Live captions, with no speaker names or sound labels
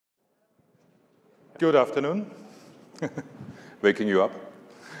Good afternoon. Waking you up.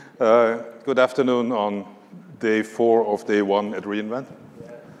 Good afternoon on day 4 of day 1 at reInvent.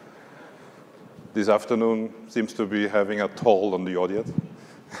 This afternoon seems to be having a toll on the audience.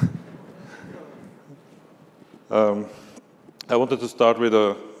 I wanted to start with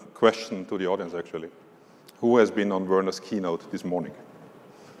a question to the audience, actually. Who has been on Werner's keynote this morning?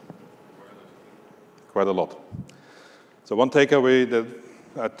 Quite a lot. So one takeaway that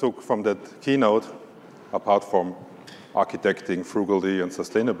I took from that keynote, apart from architecting frugally and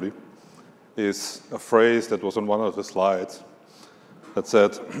sustainably, is a phrase that was on one of the slides that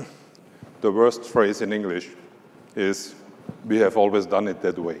said, the worst phrase in English is, we have always done it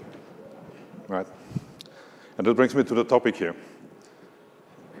that way, right? And that brings me to the topic here.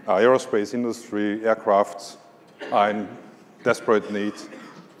 Our aerospace industry, aircrafts, are in desperate need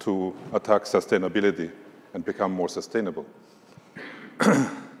to attack sustainability and become more sustainable.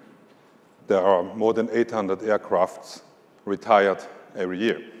 There are more than 800 aircrafts retired every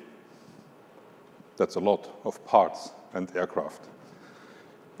year. That's a lot of parts and aircraft.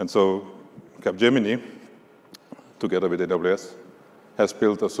 And so Capgemini, together with AWS, has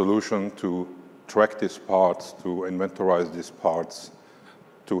built a solution to track these parts, to inventorize these parts,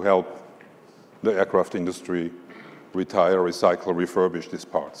 to help the aircraft industry retire, recycle, refurbish these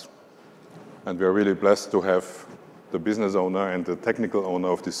parts. And we're really blessed to have the business owner and the technical owner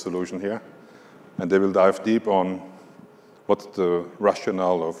of this solution here. And they will dive deep on what's the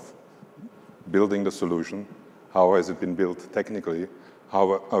rationale of building the solution, how has it been built technically,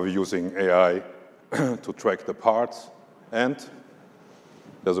 how are we using AI to track the parts, and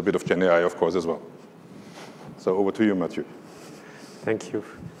there's a bit of Gen AI, of course, as well. So over to you, Matthew. Thank you.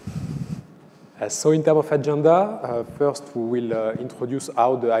 So in terms of agenda, first we will introduce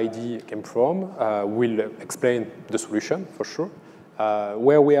how the idea came from. We'll explain the solution, for sure,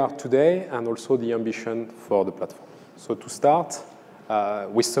 where we are today, and also the ambition for the platform. So to start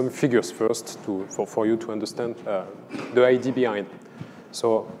with some figures first for you to understand the idea behind.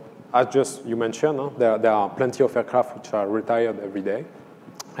 So as just you mentioned, there are plenty of aircraft which are retired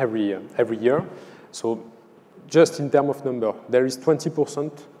every year. So just in terms of number, there is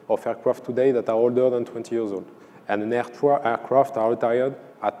 20% of aircraft today that are older than 20 years old. And an aircraft are retired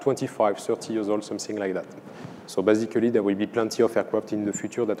at 25, 30 years old, something like that. So basically, there will be plenty of aircraft in the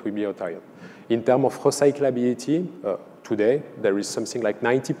future that will be retired. In terms of recyclability, today, there is something like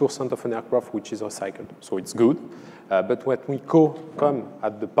 90% of an aircraft which is recycled. So it's good. But when we come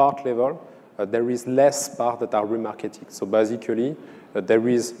at the part level, there is less parts that are remarketed. So basically, there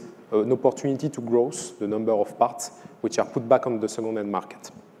is an opportunity to grow the number of parts which are put back on the second-hand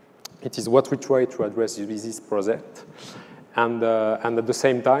market. It is what we try to address with this project. And at the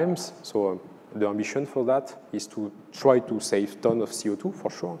same time, so the ambition for that is to try to save tons of CO2, for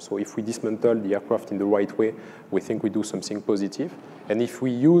sure. So if we dismantle the aircraft in the right way, we think we do something positive. And if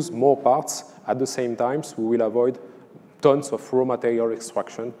we use more parts, at the same time, we will avoid tons of raw material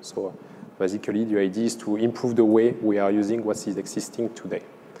extraction. So basically, the idea is to improve the way we are using what is existing today.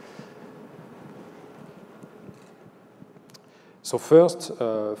 So first,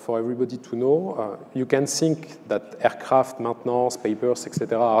 for everybody to know, you can think that aircraft maintenance, papers,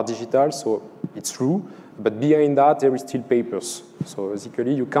 etc. are digital, so it's true. But behind that, there is still papers. So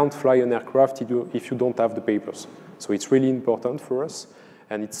basically, you can't fly an aircraft if you don't have the papers. So it's really important for us.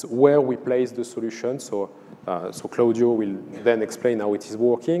 And it's where we place the solution. So Claudio will then explain how it is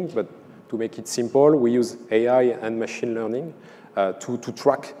working. But to make it simple, we use AI and machine learning to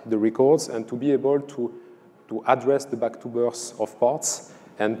track the records and to be able to address the back-to-birth of parts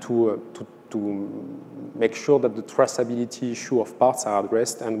and to make sure that the traceability issue of parts are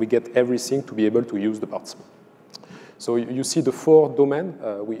addressed and we get everything to be able to use the parts. So you see the 4 domains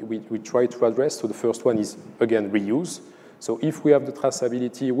we try to address. So the first one is, again, reuse. So if we have the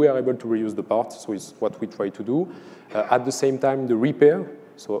traceability, we are able to reuse the parts. So it's what we try to do. At the same time, the repair.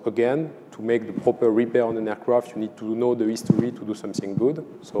 So again, to make the proper repair on an aircraft, you need to know the history to do something good.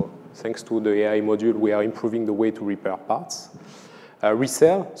 So thanks to the AI module, we are improving the way to repair parts.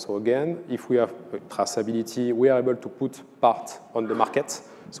 Resell, so again, if we have traceability, we are able to put parts on the market.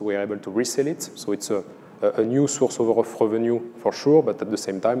 So we are able to resell it. So it's a new source of revenue for sure, but at the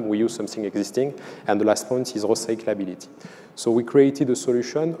same time, we use something existing. And the last point is recyclability. So we created a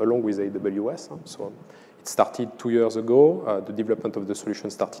solution along with AWS. So it started 2 years ago. The development of the solution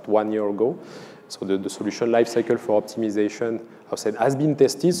started 1 year ago. So the solution Lifecycle for Optimization, I said, has been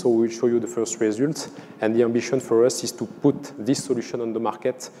tested. So we'll show you the first results. And the ambition for us is to put this solution on the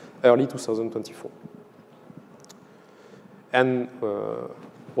market early 2024. And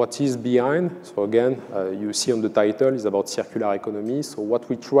what is behind. So again, you see on the title is about circular economy. So what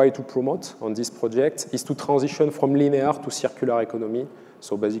we try to promote on this project is to transition from linear to circular economy.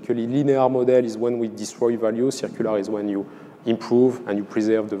 So basically, linear model is when we destroy value. Circular is when you improve and you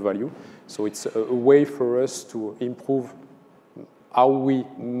preserve the value. So it's a way for us to improve how we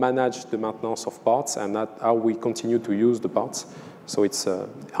manage the maintenance of parts and how we continue to use the parts. So it's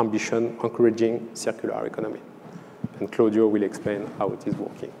ambition, encouraging circular economy. And Claudio will explain how it is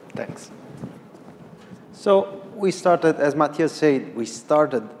working. Thanks. So we started, as Matthias said, we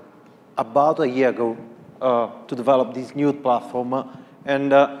started about a year ago to develop this new platform.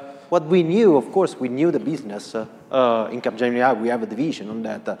 And what we knew, of course, we knew the business. In Capgemini, we have a division on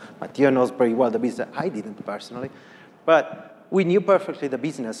that. Matthias knows very well the business. I didn't personally. But we knew perfectly the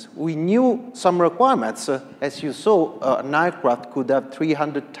business. We knew some requirements. As you saw, an aircraft could have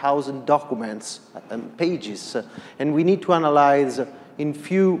 300,000 documents and pages. And we need to analyze in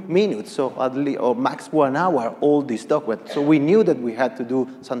few minutes, or max 1 hour, all these documents. So we knew that we had to do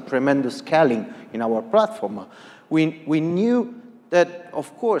some tremendous scaling in our platform. We knew that,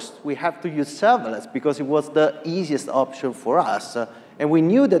 of course, we have to use serverless because it was the easiest option for us. And we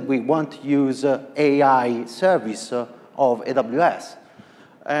knew that we want to use AI service of AWS.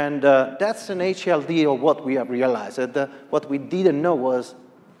 And that's an HLD of what we have realized. What we didn't know was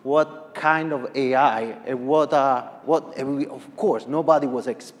what kind of AI and of course, nobody was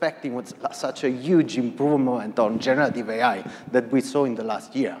expecting such a huge improvement on generative AI that we saw in the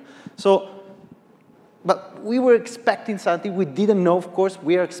last year. But we were expecting something. We didn't know, of course,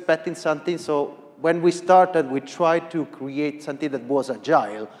 we were expecting something. So when we started, we tried to create something that was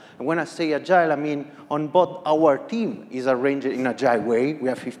agile. And when I say agile, I mean on both our team is arranged in an agile way. We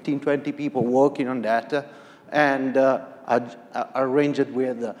have 15, 20 people working on that. And arranged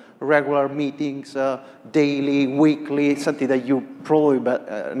with regular meetings, daily, weekly, something that you probably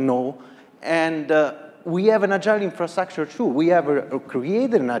know. And we have an agile infrastructure too. We have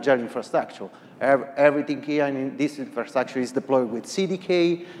created an agile infrastructure. Everything here in this infrastructure is deployed with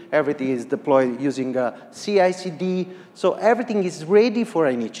CDK. Everything is deployed using CI/CD. So everything is ready for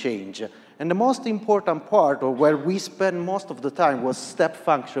any change. And the most important part, or where we spent most of the time, was step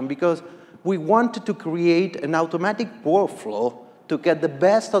function, because we wanted to create an automatic workflow to get the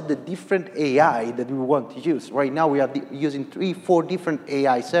best of the different AI that we want to use. Right now, we are using 3, 4 different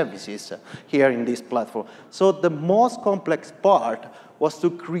AI services here in this platform. So the most complex part was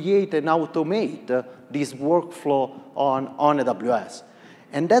to create and automate this workflow on AWS.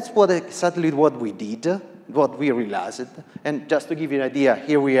 And that's exactly what we did, what we realized. And just to give you an idea,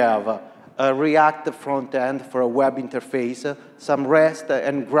 here we have a React front end for a web interface, some REST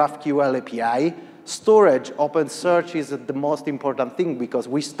and GraphQL API. Storage, OpenSearch is the most important thing because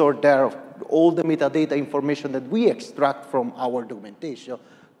we store there all the metadata information that we extract from our documentation.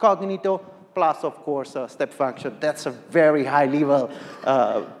 Cognito, plus, of course, step function. That's a very high-level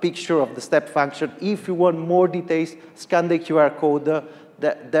picture of the step function. If you want more details, scan the QR code.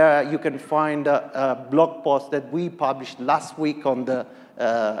 There you can find a blog post that we published last week on the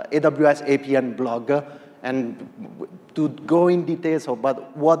AWS APN blog, and to go in details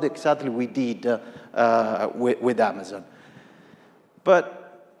about what exactly we did with Amazon. But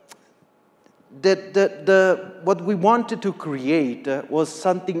what we wanted to create was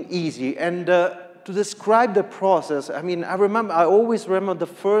something easy. And to describe the process, I mean, I always remember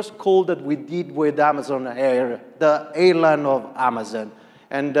the first call that we did with Amazon Air, the airline of Amazon.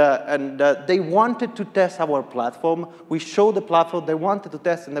 And they wanted to test our platform. We showed the platform they wanted to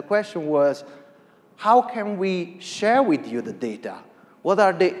test, and the question was, how can we share with you the data? What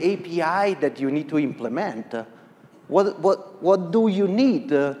are the API that you need to implement? What do you need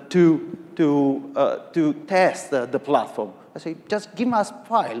to test the platform? I say, just give us a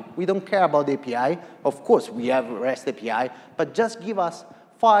file. We don't care about the API. Of course, we have REST API, but just give us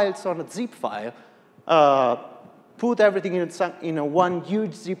files on a zip file. Put everything in a one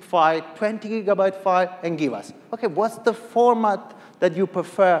huge zip file, 20 gigabyte file, and give us. Okay, what's the format that you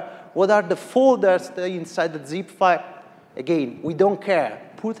prefer? What are the folders that are inside the zip file? Again, we don't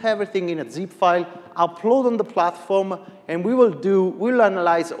care. Put everything in a zip file, upload on the platform, and we'll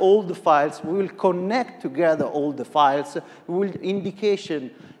analyze all the files. We will connect together all the files. We will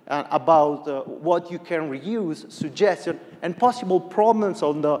indication about what you can reuse, suggestion, and possible problems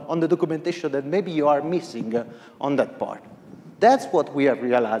on the documentation that maybe you are missing on that part. That's what we have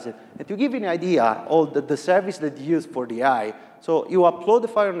realized. And to give you an idea of the service that you use for the AI, so you upload the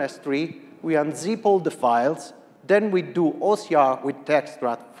file on S3, we unzip all the files, then we do OCR with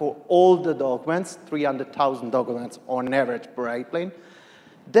extract for all the documents, 300,000 documents on average per airplane.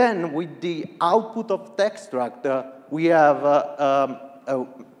 Then with the output of extract, we have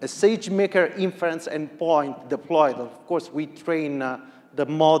SageMaker inference endpoint deployed. Of course, we train the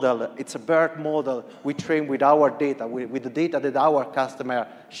model. It's a BERT model. We train with our data, with the data that our customer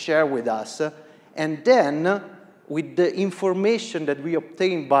share with us. And then, with the information that we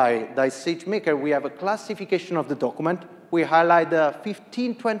obtain by SageMaker, we have a classification of the document. We highlight the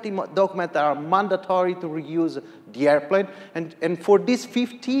 15, 20 documents that are mandatory to reuse the airplane. And for these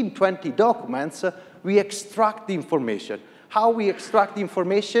 15, 20 documents, we extract the information. How we extract the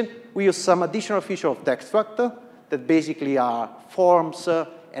information? We use some additional feature of the extractor that basically are forms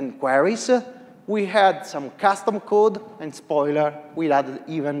and queries. We had some custom code, and spoiler, we added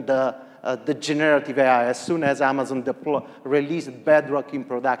even the generative AI. As soon as Amazon released Bedrock in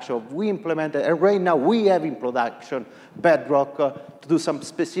production, we implemented, and right now we have in production Bedrock to do some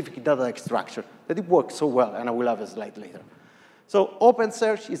specific data extraction. That it works so well, and I will have a slide later. So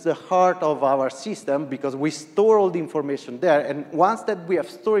OpenSearch is the heart of our system because we store all the information there, and once that we have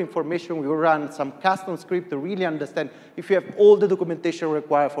stored information, we run some custom script to really understand if you have all the documentation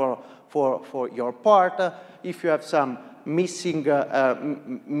required for your part, if you have some missing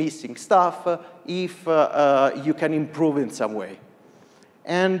stuff, if you can improve in some way.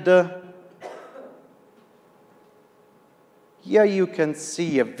 And here you can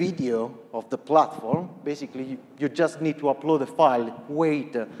see a video of the platform. Basically, you just need to upload a file,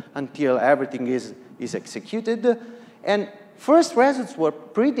 wait until everything is executed. And first results were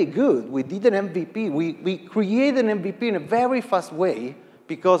pretty good. We did an MVP. We created an MVP in a very fast way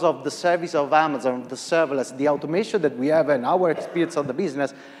because of the service of Amazon, the serverless, the automation that we have, and our experience of the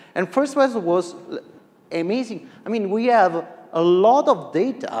business. And first result was amazing. I mean, we have a lot of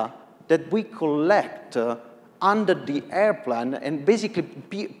data that we collect under the airplane, and basically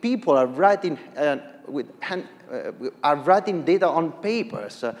people are writing writing data on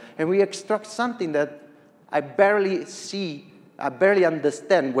papers, and we extract something that I barely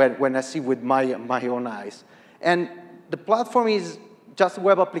understand when I see with my own eyes. And the platform is just a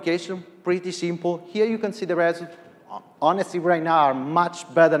web application, pretty simple. Here you can see the results. Honestly, right now are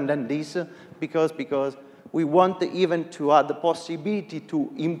much better than this because we want even to add the possibility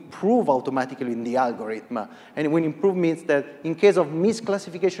to improve automatically in the algorithm. And when improve means that in case of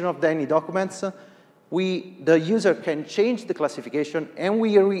misclassification of any documents, the user can change the classification, and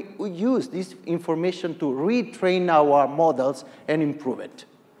we use this information to retrain our models and improve it.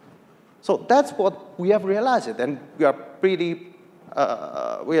 So that's what we have realized, and we are pretty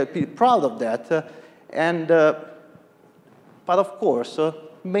proud of that. But of course,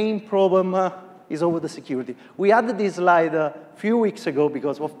 main problem is over the security. We added this slide a few weeks ago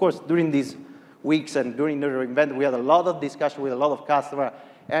because, of course, during these weeks and during the event, we had a lot of discussion with a lot of customers.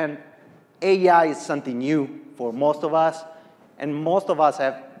 And AI is something new for most of us, and most of us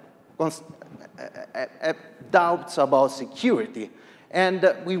have doubts about security.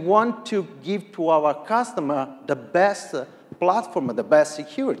 And we want to give to our customer the best platform, the best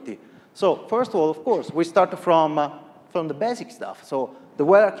security. So first of all, of course, we start from the basic stuff. So the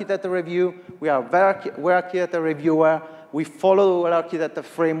well-architected review, we are well-architected reviewer. We follow the well-architected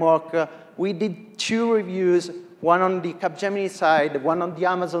framework. We did 2 reviews, one on the Capgemini side, one on the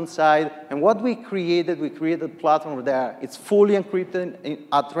Amazon side. And what we created a platform there. It's fully encrypted,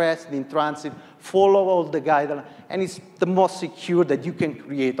 at rest, in transit, follow all the guidelines, and it's the most secure that you can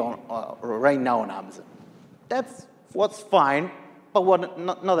create right now on Amazon. That's what's fine, but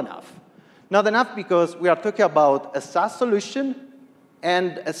not enough. Not enough because we are talking about a SaaS solution,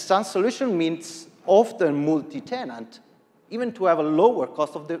 and a SaaS solution means often multi-tenant, even to have a lower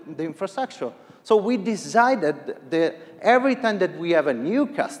cost of the infrastructure. So we decided that every time that we have a new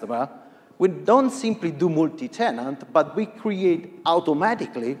customer, we don't simply do multi-tenant, but we create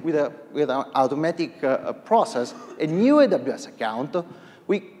automatically, with an automatic process, a new AWS account.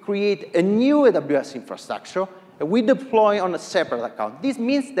 We create a new AWS infrastructure, and we deploy on a separate account. This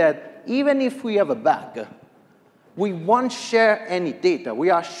means that even if we have a bug, we won't share any data. We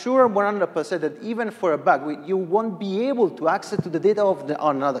are sure 100% that even for a bug, you won't be able to access to the data of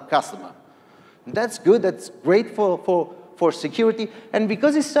another customer. That's good. That's great for security. And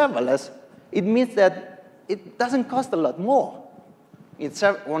because it's serverless, it means that it doesn't cost a lot more.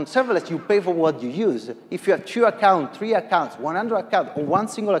 On serverless, you pay for what you use. If you have 2 accounts, 3 accounts, 100 accounts, or 1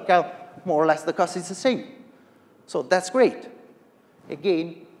 single account, more or less the cost is the same. So that's great.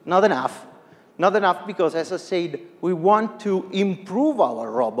 Again, not enough. Not enough because, as I said, we want to improve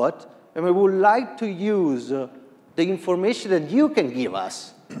our robot, and we would like to use the information that you can give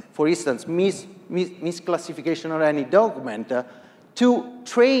us, for instance, misclassification of any document, to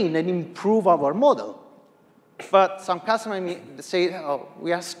train and improve our model. But some customers say, oh,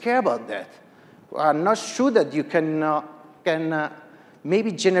 we are scared about that. We are not sure that you can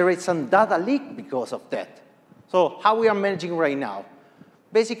maybe generate some data leak because of that. So how we are managing right now?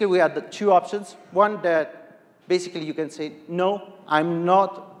 Basically, we have the two options. One that basically you can say, no, I'm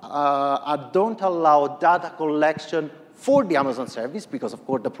not, I don't allow data collection for the Amazon service, because of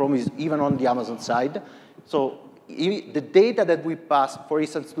course the problem is even on the Amazon side. So the data that we pass, for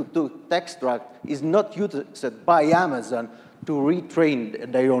instance, to Textract is not used by Amazon to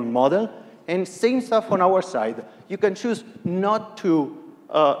retrain their own model. And same stuff on our side. You can choose not to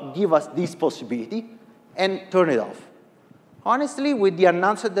give us this possibility and turn it off. Honestly, with the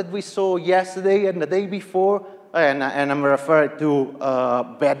announcement that we saw yesterday and the day before, and I'm referring to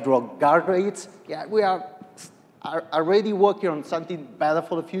Bedrock guardrails, yeah, we are already working on something better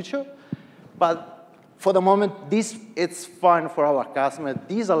for the future. But for the moment, it's fine for our customer.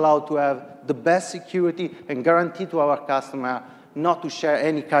 This allows to have the best security and guarantee to our customer not to share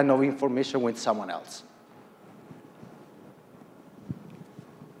any kind of information with someone else.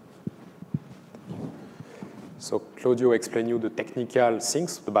 So Claudio explained you the technical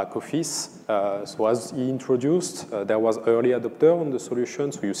things, the back office. So as he introduced, there was early adopter on the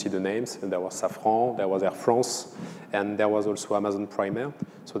solution. So you see the names. And there was Safran, there was Air France, and there was also Amazon Prime.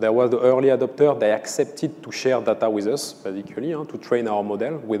 So there was the early adopter. They accepted to share data with us, basically, to train our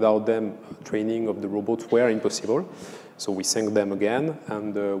model. Without them, training of the robots were impossible. So we thank them again,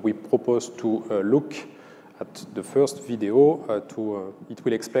 and we propose to look at the first video. It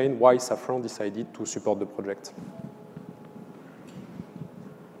will explain why Safran decided to support the project.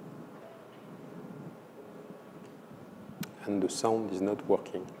 And the sound is not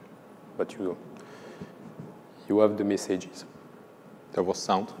working, but you have the messages. There was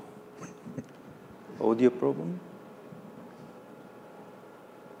sound. Audio problem?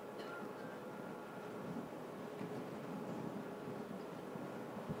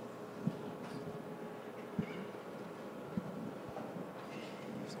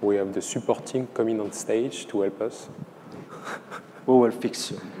 We have the support team coming on stage to help us. We will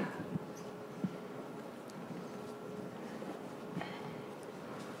fix it.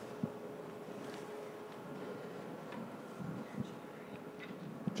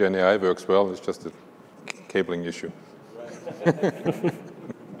 Gen AI works well, it's just a cabling issue.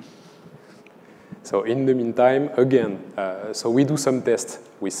 So in the meantime, again, so we do some tests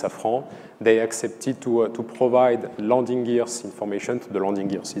with Safran. They accepted to provide landing gears information to the landing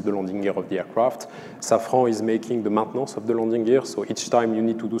gears. It's the landing gear of the aircraft. Safran is making the maintenance of the landing gear. So each time you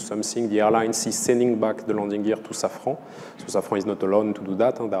need to do something, the airlines is sending back the landing gear to Safran. So Safran is not alone to do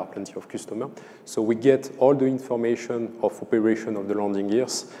that, and there are plenty of customers. So we get all the information of operation of the landing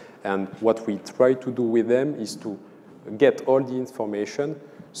gears. And what we try to do with them is to get all the information.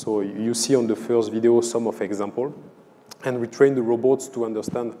 So you see on the first video some of example. And we train the robots to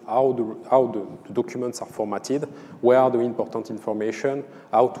understand how the documents are formatted, where are the important information,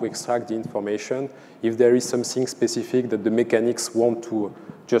 how to extract the information, if there is something specific that the mechanics want to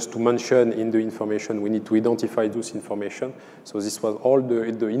just to mention in the information, we need to identify those information. So this was all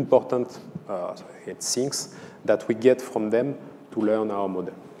the important things that we get from them to learn our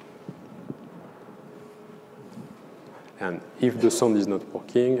model. And if the sound is not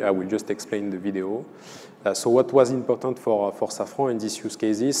working, I will just explain the video. So what was important for Safran in these use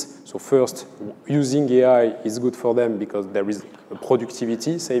cases? So first, using AI is good for them because there is a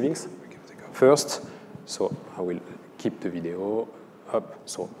productivity savings. First, so I will keep the video up.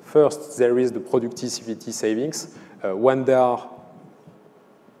 So first, there is the productivity savings. When they are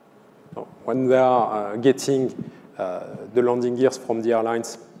getting the landing gears from the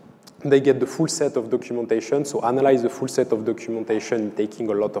airlines, they get the full set of documentation. So analyze the full set of documentation taking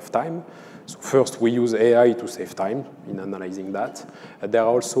a lot of time. So first, we use AI to save time in analyzing that. They're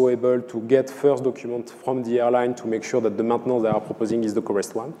also able to get first document from the airline to make sure that the maintenance they are proposing is the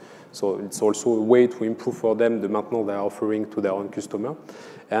correct one. So it's also a way to improve for them the maintenance they are offering to their own customer.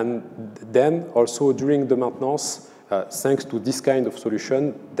 And then also during the maintenance, thanks to this kind of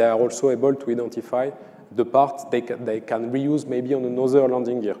solution, they are also able to identify the parts they can reuse maybe on another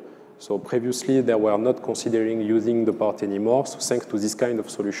landing gear. So previously, they were not considering using the part anymore. So thanks to this kind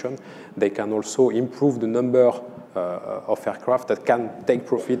of solution, they can also improve the number of aircraft that can take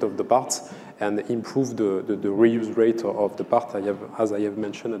profit of the parts and improve the reuse rate of the part, as I have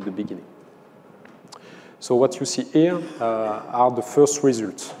mentioned at the beginning. So what you see here are the first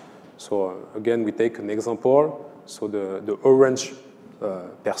results. So again, we take an example. So the orange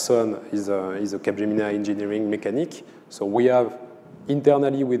person is a Capgemini engineering mechanic. So we have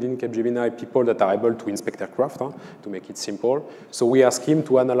internally within Capgemini people that are able to inspect aircraft, to make it simple. So we ask him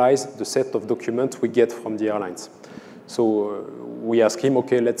to analyze the set of documents we get from the airlines. So we ask him,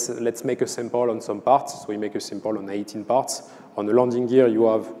 okay, let's make a sample on some parts. So we make a sample on 18 parts. On the landing gear, you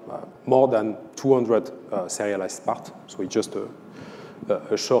have more than 200 serialized parts, so it's just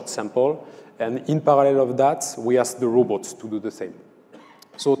a short sample. And in parallel of that, we ask the robots to do the same.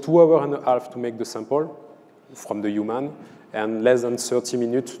 So 2.5 hours to make the sample from the human, and less than 30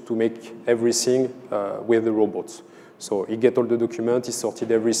 minutes to make everything with the robots. So he get all the documents, he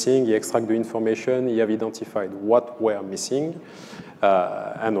sorted everything, he extract the information, he have identified what were missing,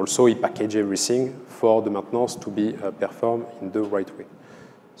 and also he package everything for the maintenance to be performed in the right way.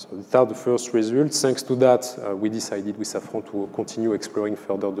 So these are the first results. Thanks to that, we decided with Safran to continue exploring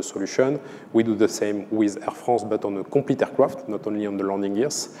further the solution. We do the same with Air France, but on a complete aircraft, not only on the landing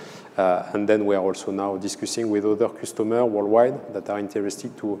gears. And then we are also now discussing with other customers worldwide that are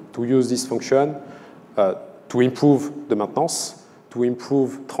interested to use this function to improve the maintenance, to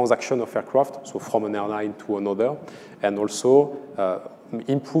improve transaction of aircraft, so from an airline to another, and also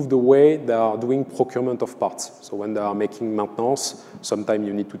improve the way they are doing procurement of parts. So when they are making maintenance, sometimes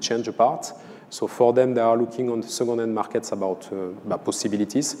you need to change a part. So for them, they are looking on the second-hand markets about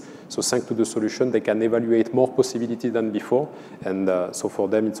possibilities. So thanks to the solution, they can evaluate more possibilities than before. And so for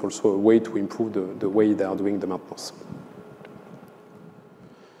them, it's also a way to improve the way they are doing the maintenance.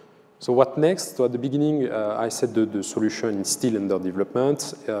 So what next? So at the beginning, I said the solution is still under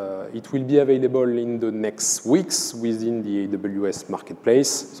development. It will be available in the next weeks within the AWS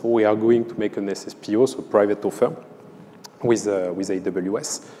marketplace. So we are going to make an SSPO, so private offer, with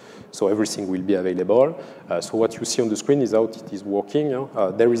AWS. So everything will be available. So what you see on the screen is how it is working.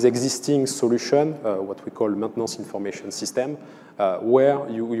 There is existing solution, what we call maintenance information system, where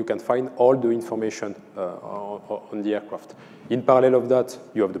you can find all the information on the aircraft. In parallel of that,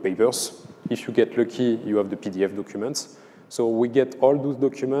 you have the papers. If you get lucky, you have the PDF documents. So we get all those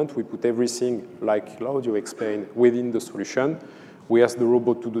documents. We put everything, like Claudio explained, within the solution. We ask the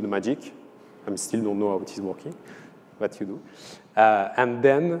robot to do the magic. I still don't know how it is working, but you do. And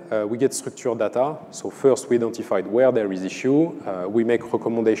then we get structured data. So first, we identified where there is issue. We make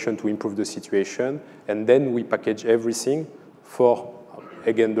recommendation to improve the situation. And then we package everything for,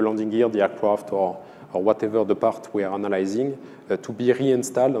 again, the landing gear, the aircraft, or whatever the part we are analyzing, to be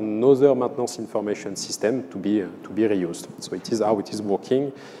reinstalled on another maintenance information system to be reused. So it is how it is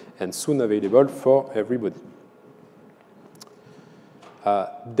working, and soon available for everybody.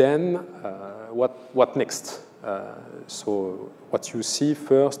 Then, what next? So what you see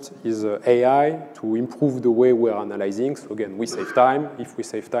first is AI to improve the way we are analyzing. So again, we save time. If we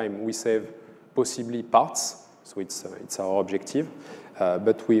save time, we save possibly parts. So it's our objective.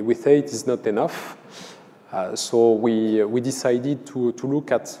 But we say it is not enough. So we decided to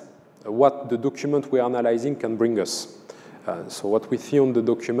look at what the document we are analyzing can bring us. So what we see on the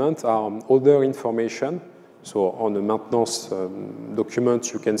document are other information. So on the maintenance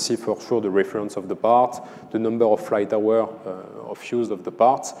document, you can see for sure the reference of the part, the number of flight hours of use of the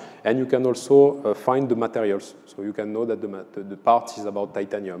parts, and you can also find the materials. So you can know that the part is about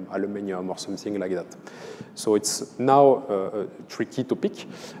titanium, aluminum, or something like that. So it's now a tricky topic.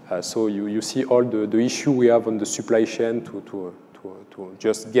 So you see all the issue we have on the supply chain to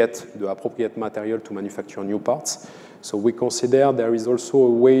just get the appropriate material to manufacture new parts. So we consider there is also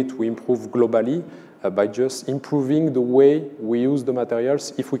a way to improve globally by just improving the way we use the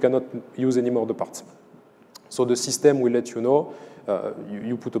materials if we cannot use any more the parts. So the system will let you know,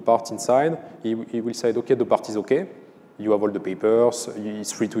 you put a part inside, he will say, okay, the part is okay, you have all the papers,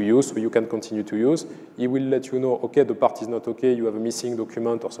 it's free to use, so you can continue to use. He will let you know, okay, the part is not okay, you have a missing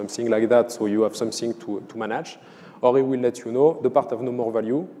document or something like that, so you have something to manage. Or he will let you know, the part have no more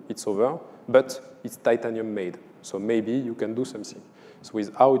value, it's over, but it's titanium made, so maybe you can do something. So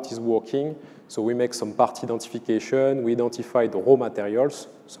with how it is working, so we make some part identification, we identify the raw materials,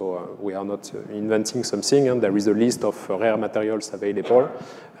 so we are not inventing something, and there is a list of rare materials available.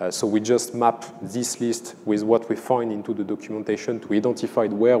 So we just map this list with what we find into the documentation to identify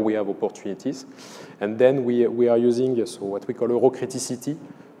where we have opportunities. And then we are using so what we call eurocriticity,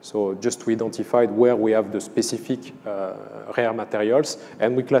 so just to identify where we have the specific rare materials,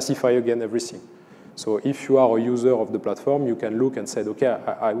 and we classify again everything. So if you are a user of the platform, you can look and say, okay,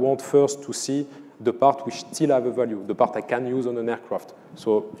 I want first to see the part which still have a value, the part I can use on an aircraft.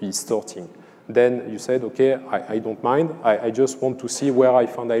 So it's sorting. Then you said, okay, I don't mind. I just want to see where I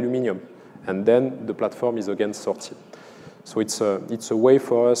found aluminum. And then the platform is again sorted. So it's a way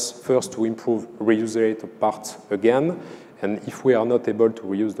for us first to improve reuse rate of parts again. And if we are not able to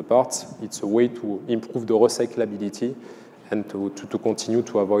reuse the parts, it's a way to improve the recyclability and to continue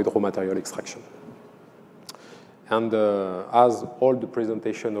to avoid raw material extraction. And as all the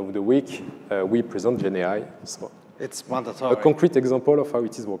presentation of the week, we present GenAI. So it's mandatory. A concrete example of how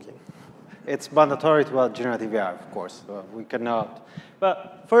it is working. it's mandatory to have generative AI, of course. We cannot.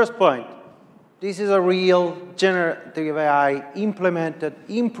 But first point, this is a real generative AI implemented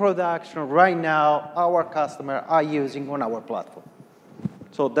in production right now. Our customers are using on our platform.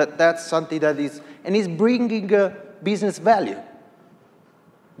 So that's something that is, and it's bringing business value.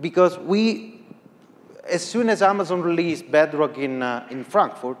 Because as soon as Amazon released Bedrock in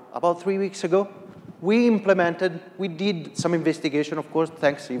Frankfurt, about 3 weeks ago, we did some investigation, of course,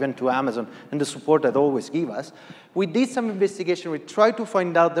 thanks even to Amazon and the support that always give us. We did some investigation. We tried to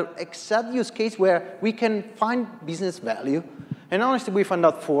find out the exact use case where we can find business value. And honestly, we found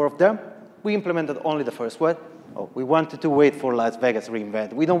out 4 of them. We implemented only the first one. Oh, we wanted to wait for Las Vegas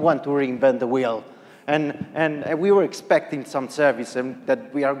reInvent. We don't want to reinvent the wheel. And we were expecting some service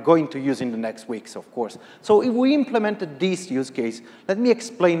that we are going to use in the next weeks, of course. So if we implemented this use case, let me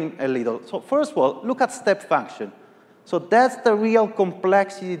explain a little. So first of all, look at step function. So that's the real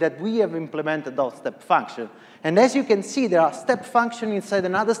complexity that we have implemented of step function. And as you can see, there are step function inside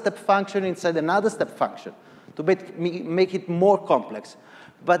another step function inside another step function to make it more complex.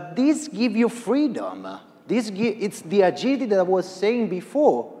 But this gives you freedom. It's the agility that I was saying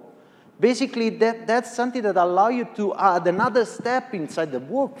before. Basically, that's something that allows you to add another step inside the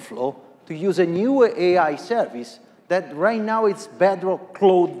workflow to use a new AI service that right now it's Bedrock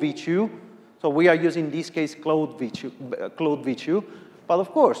Cloud V2. So we are using, in this case, Cloud V2. But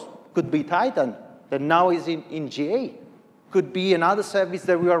of course, could be Titan that now is in GA. Could be another service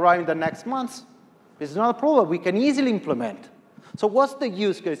that we are running the next month. It's not a problem. We can easily implement. So what's the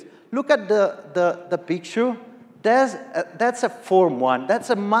use case? Look at the picture. That's a Form 1. That's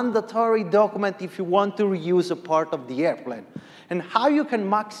a mandatory document if you want to reuse a part of the airplane. And how you can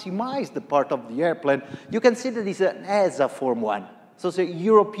maximize the part of the airplane, you can see that it's an ESA Form 1. So it's a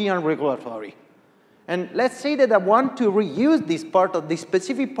European regulatory. And let's say that I want to reuse this part of this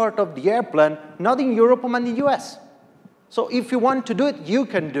specific part of the airplane, not in Europe but in the US. So if you want to do it, you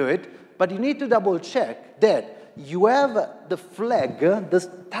can do it, but you need to double check that you have the flag, this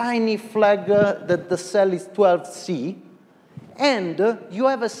tiny flag that the cell is 12C, and you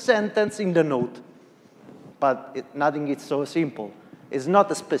have a sentence in the note. But nothing is so simple. It's not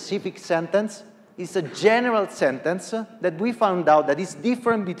a specific sentence. It's a general sentence that we found out that is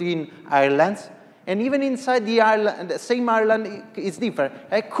different between islands, and even inside the island, the same island is different.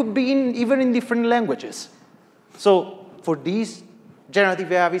 It could be even in different languages. So for this,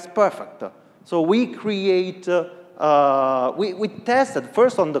 generative AI is perfect. So we create, we tested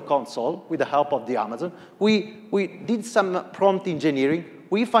first on the console with the help of the Amazon. We did some prompt engineering.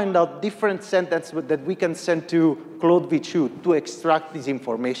 We find out different sentences that we can send to Cloud V2 to extract this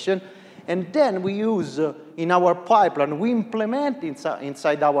information. And then we use in our pipeline, we implement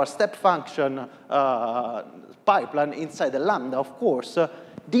inside our step function pipeline, inside the Lambda, of course,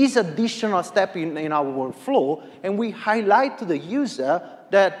 this additional step in our workflow, and we highlight to the user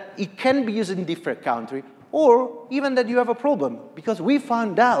that it can be used in different countries, or even that you have a problem, because we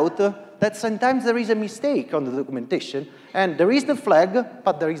found out that sometimes there is a mistake on the documentation, and there is the flag,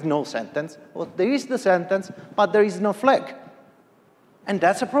 but there is no sentence, or there is the sentence, but there is no flag. And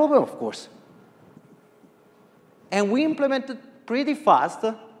that's a problem, of course. And we implemented pretty fast,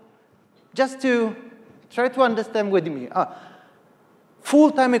 just to try to understand with me.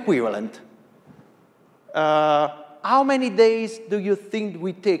 Full-time equivalent. How many days do you think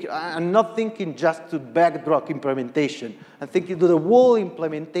we take? I'm not thinking just to Bedrock implementation. I'm thinking to the whole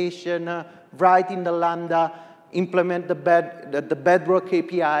implementation, write in the Lambda, implement the Bedrock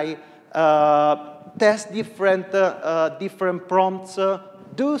API, test different prompts,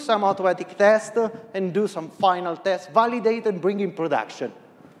 do some automatic tests, and do some final tests, validate and bring in production.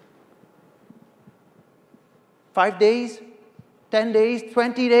 5 days, 10 days,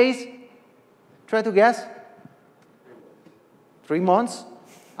 20 days? Try to guess. 3 months?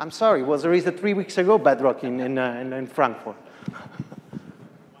 I'm sorry, was there is a 3 weeks ago Bedrock in Frankfurt.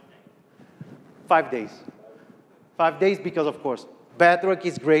 5 days. 5 days because, of course, Bedrock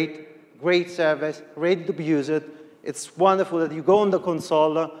is great service, ready to be used. It's wonderful that you go on the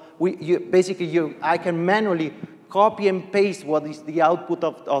console. I can manually copy and paste what is the output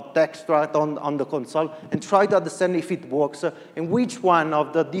of text on the console and try to understand if it works and which one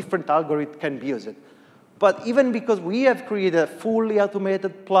of the different algorithms can be used. But even because we have created a fully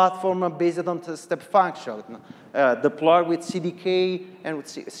automated platform based on the step function, deployed with CDK and with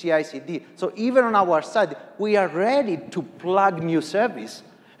CI/CD. So even on our side, we are ready to plug new service.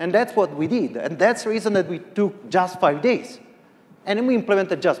 And that's what we did. And that's the reason that we took just 5 days. And then we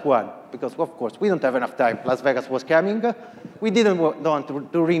implemented just one, because of course we don't have enough time. Las Vegas was coming. We didn't want to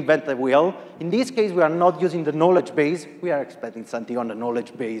reinvent the wheel. In this case, we are not using the knowledge base. We are expecting something on the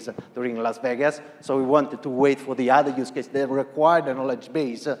knowledge base during Las Vegas. So we wanted to wait for the other use case that required the knowledge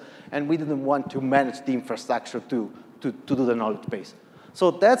base. And we didn't want to manage the infrastructure to do the knowledge base.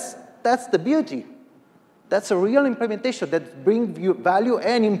 So that's the beauty. That's a real implementation that brings value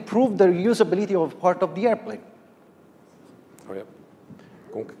and improve the usability of part of the airplane. Oh, yeah.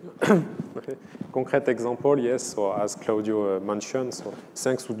 Concrete example, yes, so as Claudio mentioned, so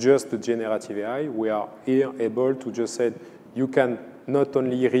thanks to just the generative AI, we are here able to just say, you can not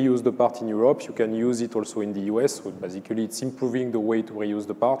only reuse the part in Europe, you can use it also in the US, so basically it's improving the way to reuse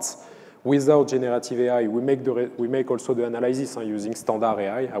the parts. Without generative AI, we make also the analysis using standard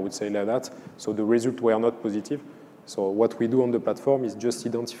AI, I would say like that, so the results were not positive. So what we do on the platform is just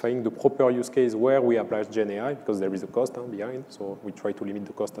identifying the proper use case where we apply Gen AI, because there is a cost behind, so we try to limit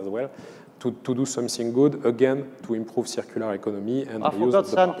the cost as well, to do something good, again, to improve circular economy and reuse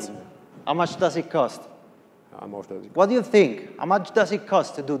of the parts. How much does it cost? How much does it cost? What do you think? How much does it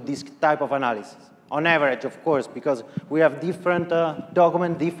cost to do this type of analysis? On average, of course, because we have different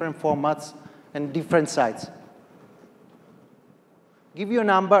documents, different formats, and different sites. Give you a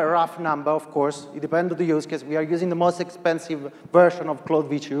number, a rough number, of course. It depends on the use case. We are using the most expensive version of Cloud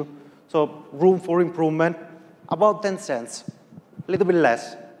V2, so room for improvement, about 10 cents, a little bit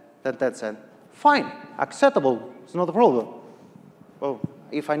less than 10 cents. Fine, acceptable, it's not a problem. Well,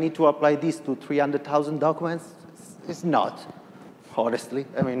 if I need to apply this to 300,000 documents, it's not, honestly.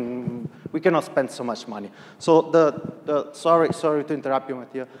 I mean, we cannot spend so much money. So sorry to interrupt you,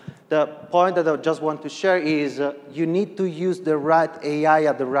 Matteo. The point that I just want to share is you need to use the right AI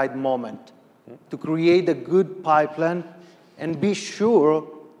at the right moment to create a good pipeline and be sure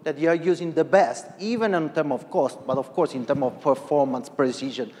that you are using the best, even in terms of cost, but of course in terms of performance,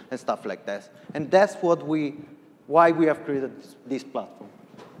 precision, and stuff like that. And that's why we have created this platform.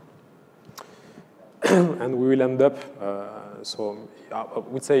 And we will end up, so I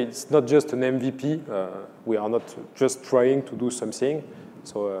would say it's not just an MVP. We are not just trying to do something.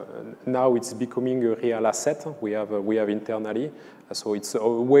 So now it's becoming a real asset we have internally. So it's a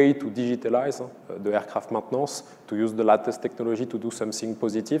way to digitalize the aircraft maintenance, to use the latest technology to do something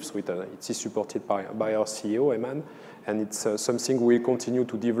positive. So it is supported by our CEO, Eman. And it's something we'll continue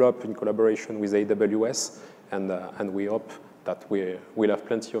to develop in collaboration with AWS. And we hope that we'll have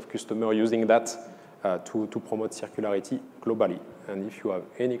plenty of customers using that to promote circularity globally. And if you have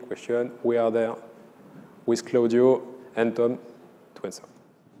any question, we are there with Claudio and Tom to answer.